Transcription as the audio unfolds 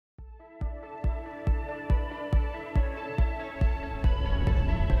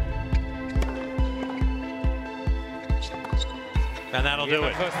And that'll do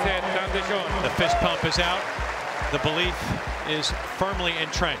it. The fist pump is out. The belief is firmly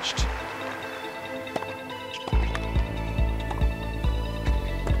entrenched.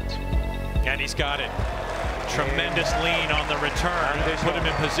 And he's got it. Tremendous lean on the return. Put him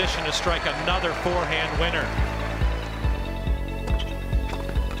in position to strike another forehand winner.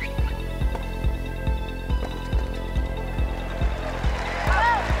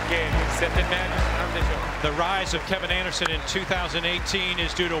 The rise of Kevin Anderson in 2018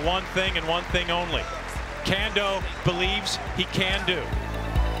 is due to one thing and one thing only. Kando believes he can do.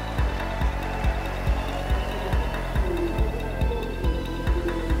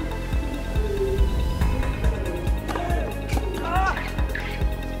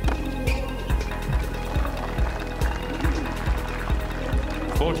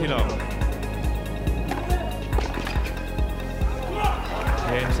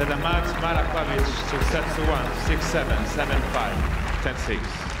 Game set and match, Marakovic to set to 1, 6-7, 7-5, 10-6.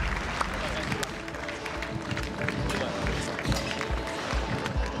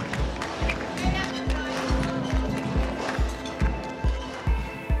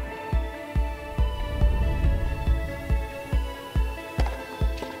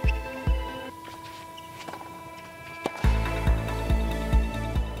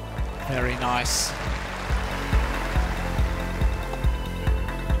 Very nice.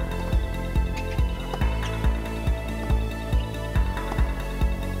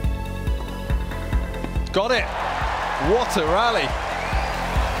 Got it. What a rally.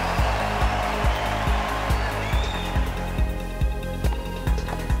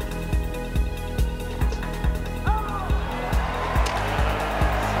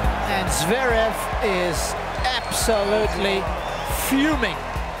 And Zverev is absolutely fuming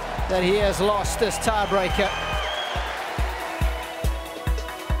that he has lost this tiebreaker.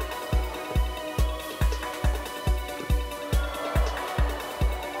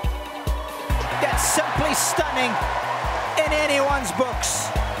 That's simply stunning in anyone's books.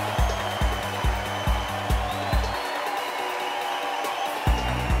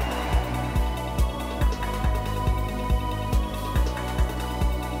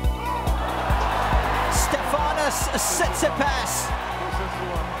 Stefanos Tsitsipas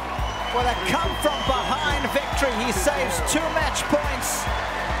with a come-from-behind victory. He saves 2 match points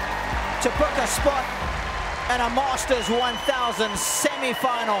to book a spot in a Masters 1000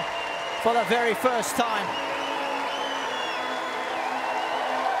 semi-final for the very first time.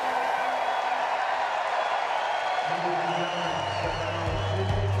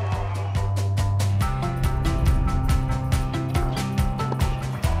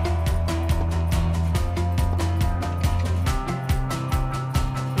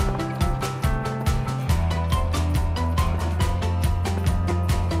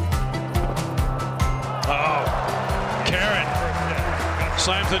 Karen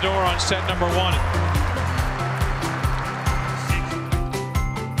slams the door on set number 1.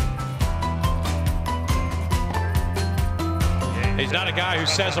 He's not a guy who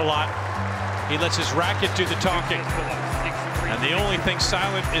says a lot. He lets his racket do the talking. And the only thing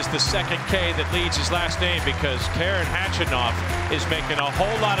silent is the second K that leads his last name, because Karen Khachanov is making a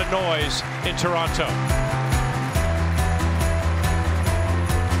whole lot of noise in Toronto.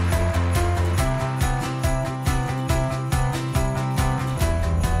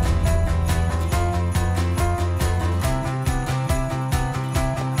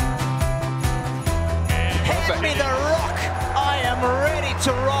 Hand me the rock. I am ready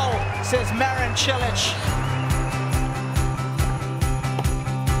to roll, says Marin Cilic.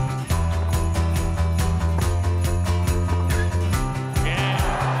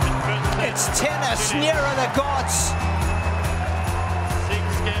 It's tennis nearer the gods.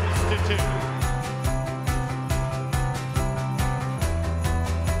 6-2.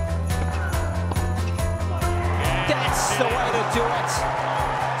 That's the way to do it.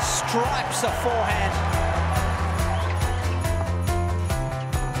 Stripes a forehand.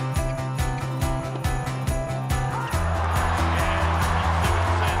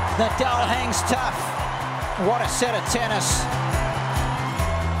 Nadal hangs tough. What a set of tennis.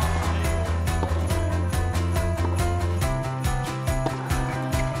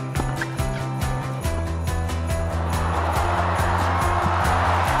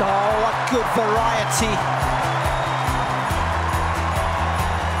 Oh, what good variety.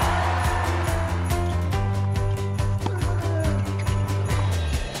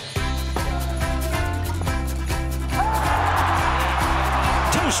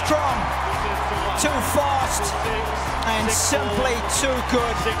 Too strong, too fast, and simply too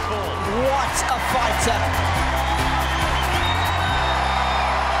good. What a fighter.